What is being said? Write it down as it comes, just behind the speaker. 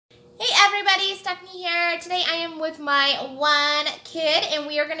everybody, Stephanie here. Today I am with my one kid and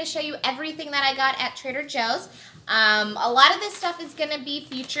we are going to show you everything that I got at Trader Joe's. A lot of this stuff is going to be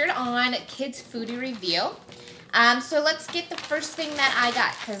featured on Kids Foodie Review. So let's get the first thing that I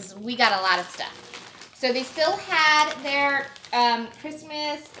got because we got a lot of stuff. So they still had their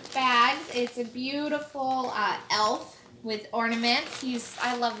Christmas bags. It's a beautiful elf with ornaments.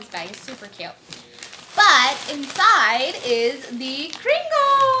 I love this bag. It's super cute. But inside is the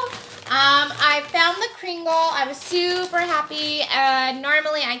Kringle. I found the Kringle. I was super happy.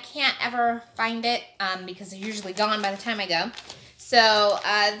 Normally I can't ever find it because they're usually gone by the time I go. So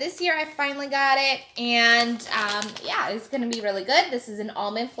this year I finally got it, and yeah, it's going to be really good. This is an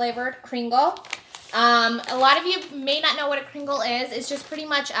almond flavored Kringle. A lot of you may not know what a Kringle is. It's just pretty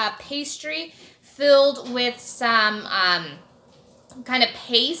much a pastry filled with some kind of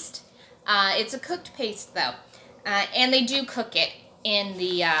paste. It's a cooked paste though, and they do cook it in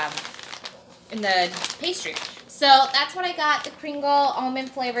the pastry. So that's what I got, the Kringle almond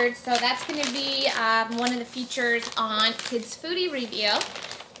flavored. So that's going to be one of the features on Kids Foodie Review.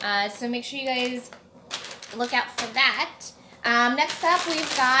 So make sure you guys look out for that. Next up,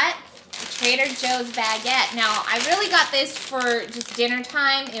 we've got the Trader Joe's baguette. Now I really got this for just dinner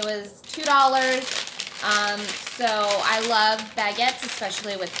time. It was $2. So I love baguettes,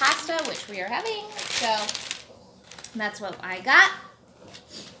 especially with pasta, which we are having. So that's what I got.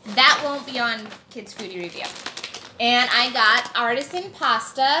 That won't be on Kids Foodie Review. And I got artisan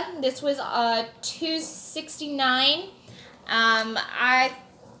pasta. This was $2.69. I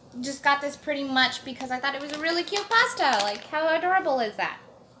just got this pretty much because I thought it was a really cute pasta. Like, how adorable is that?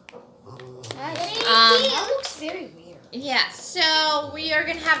 That looks very weird. Yeah, so we are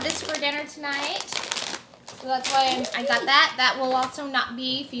going to have this for dinner tonight. So that's why I got that. That will also not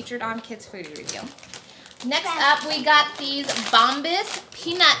be featured on Kids Foodie Review. Next up, we got these Bombas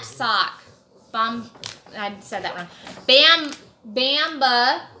peanut sock. I said that wrong.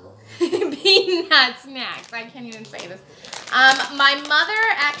 Bamba peanut snacks. I can't even say this. My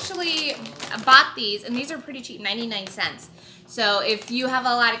mother actually bought these, and these are pretty cheap, 99 cents. So if you have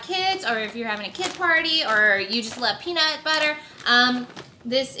a lot of kids, or if you're having a kid party, or you just love peanut butter,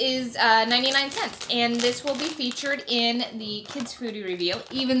 this is 99 cents, and this will be featured in the Kids Foodie Review,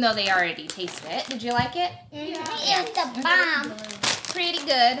 even though they already tasted it. Did you like it? Yeah. It's the bomb. Pretty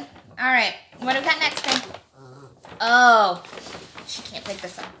good. All right, what do we got next then? Oh, she can't pick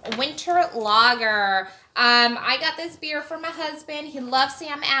this up. Winter Lager. I got this beer for my husband. He loves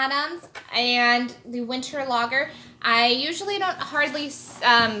Sam Adams and the Winter Lager. I usually don't hardly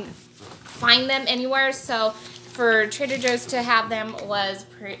find them anywhere, so for Trader Joe's to have them was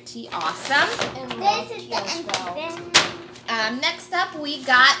pretty awesome. This is the next up, we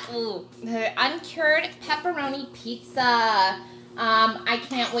got the uncured pepperoni pizza. I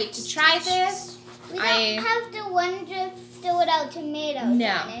can't wait to try this. We don't have the one just still without tomatoes in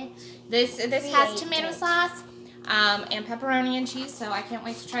it. This has tomato sauce and pepperoni and cheese, so I can't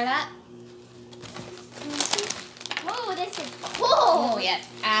wait to try that. Oh, this is cool. Oh, yes.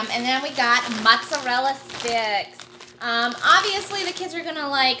 And then we got mozzarella sticks. Obviously, the kids are going to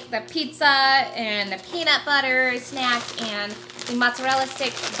like the pizza and the peanut butter snacks and the mozzarella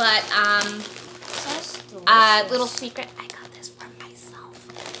sticks, but little secret, I got this for myself.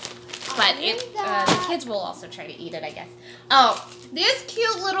 But the kids will also try to eat it, I guess. Oh, this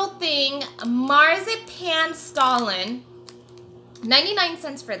cute little thing, marzipan stollen, 99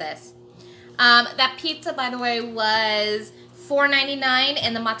 cents for this. That pizza, by the way, was $4.99,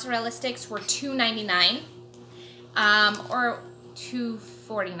 and the mozzarella sticks were $2.99, or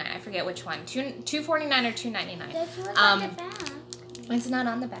 $2.49. I forget which one. $2.49 or $2.99. That's what's on the back. It's not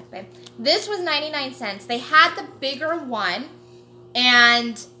on the back, babe. This was 99 cents. They had the bigger one,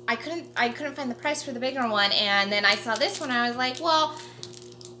 and I couldn't find the price for the bigger one. And then I saw this one, and I was like, well,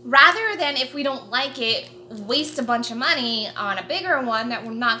 rather than, if we don't like it, waste a bunch of money on a bigger one that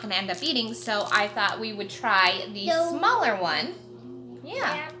we're not going to end up eating, so I thought we would try the smaller one. Yeah.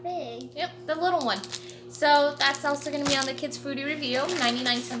 That big. Yep, the little one. So that's also going to be on the Kids Foodie Review.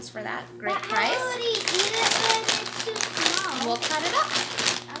 99 cents for that. Great price. I already eat it, but it's too small. We'll cut it up.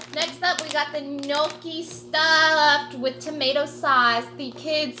 Next up, we got the gnocchi stuffed with tomato sauce. The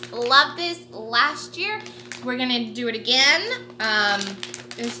kids loved this last year. We're going to do it again.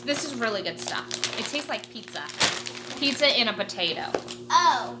 This is really good stuff. It tastes like pizza. Pizza in a potato.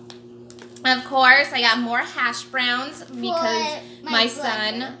 Oh. Of course, I got more hash browns because my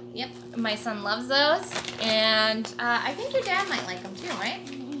brother. my son loves those. And I think your dad might like them too, right?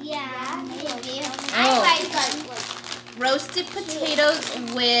 Yeah, maybe. Oh. I like those. Roasted potatoes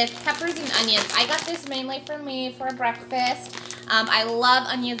with peppers and onions. I got this mainly for me for breakfast. I love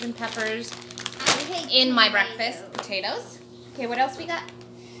onions and peppers in my breakfast. Potatoes. Okay, what else we got?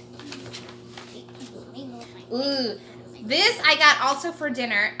 Ooh, this I got also for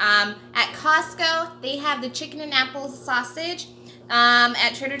dinner. At Costco, they have the chicken and apple sausage.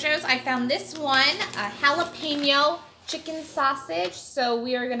 At Trader Joe's, I found this one, a jalapeno chicken sausage. So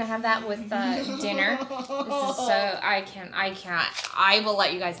we are gonna have that with dinner. This is so I can't. I will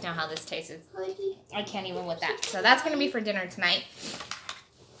let you guys know how this tastes. I can't even with that. So that's gonna be for dinner tonight.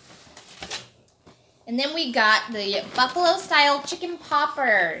 And then we got the buffalo style chicken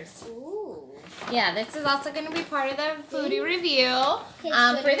poppers. Yeah, this is also going to be part of the foodie review for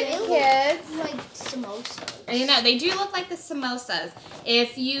the kids. Like samosas. You know, they do look like the samosas.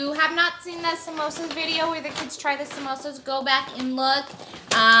 If you have not seen the samosas video where the kids try the samosas, go back and look.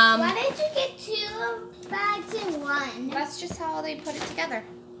 Why did you get 2 bags in one? That's just how they put it together.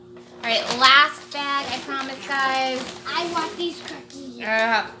 All right, last bag, I promise, guys. I want these cookies.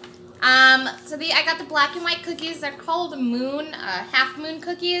 So I got the black and white cookies. They're called half moon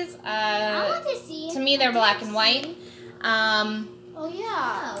cookies. I want to see. To me, they're black and white. Oh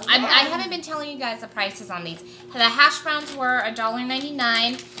yeah. I haven't been telling you guys the prices on these. The hash browns were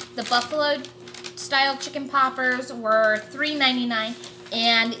 $1.99. The buffalo style chicken poppers were $3.99,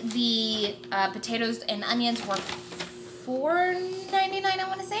 and the potatoes and onions were $4.99. I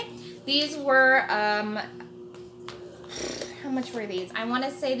want to say these were. How much were these? I want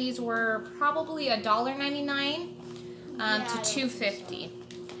to say these were probably $1.99 to $2.50.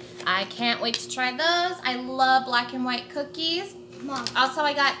 I can't wait to try those. I love black and white cookies. Mom. Also,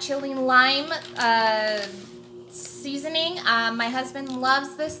 I got chili and lime seasoning. My husband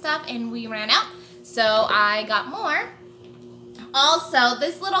loves this stuff, and we ran out, so I got more. Also,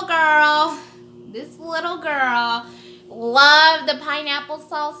 this little girl loved the pineapple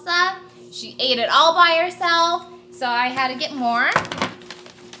salsa. She ate it all by herself. So I had to get more.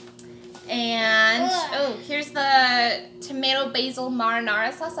 And, oh, here's the tomato basil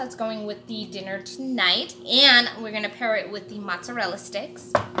marinara sauce that's going with the dinner tonight. And we're going to pair it with the mozzarella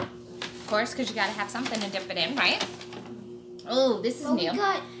sticks. Of course, because you got to have something to dip it in, right? Oh, this is new.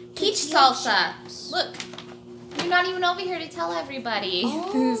 Peach salsa. Chips. Look, you're not even over here to tell everybody.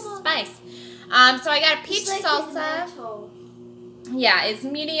 Oh. Spice. So I got a peach salsa. Yeah, it's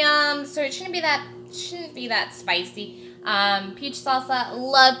medium, so it shouldn't be that spicy. Peach salsa,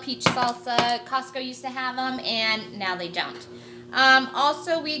 love peach salsa. Costco used to have them, and now they don't.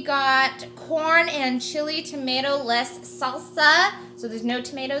 Also, we got corn and chili tomato-less salsa. So there's no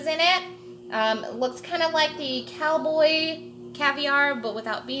tomatoes in it. It looks kind of like the cowboy caviar, but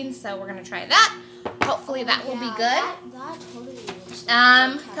without beans. So we're gonna try that. Hopefully that will be good. That totally looks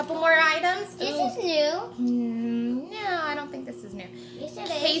like a couple more items. This is new. No, I don't think this is new. Yes, it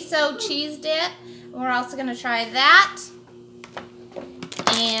is. Queso cheese dip. We're also gonna try that.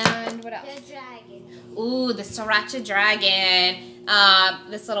 And what else? The dragon. Ooh, the sriracha dragon.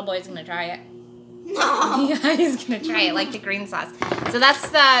 This little boy's gonna try it. No. Yeah, he's gonna try it like the green sauce. So that's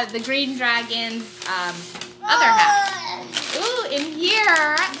the green dragon's other half. Ooh, in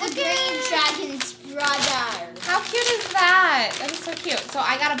here. The green dragon's brother. How cute is that? That is so cute. So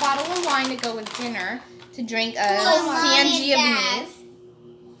I got a bottle of wine to go with dinner to drink a Sangiovese.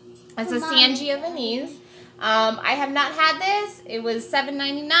 It's a Sangiovese. I have not had this. It was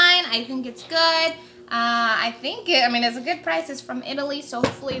 $7.99. I think it's good. It's a good price. It's from Italy, so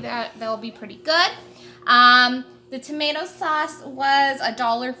hopefully that'll be pretty good. The tomato sauce was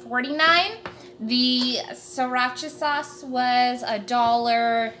 $1.49. The sriracha sauce was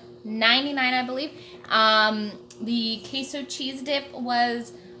 $1.99, I believe. The queso cheese dip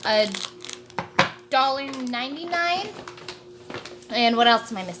was $1.99. And what else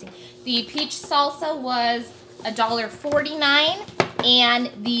am I missing? The peach salsa was $1.49,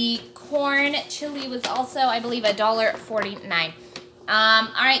 and the corn chili was also, I believe, $1.49.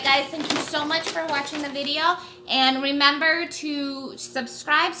 Alright guys, thank you so much for watching the video, and remember to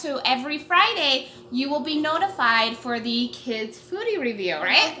subscribe so every Friday you will be notified for the Kids Foodie review,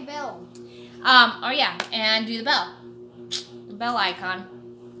 right? The bell. Oh yeah, and do the bell. The bell icon.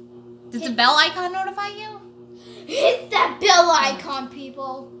 Does the bell icon notify you? Hit that bell icon,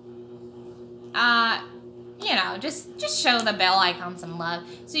 people. Just show the bell icon some love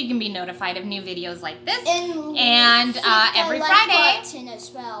so you can be notified of new videos like this. And every Friday button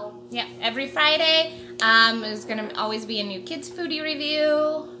as well. Yeah, every Friday is gonna always be a new Kids Foodie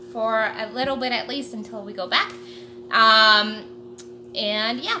review for a little bit at least until we go back.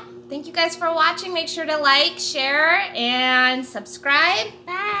 And yeah, thank you guys for watching. Make sure to like, share, and subscribe.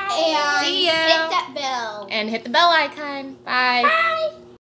 Bye. And see you. hit that bell. And hit the bell icon. Bye. Bye.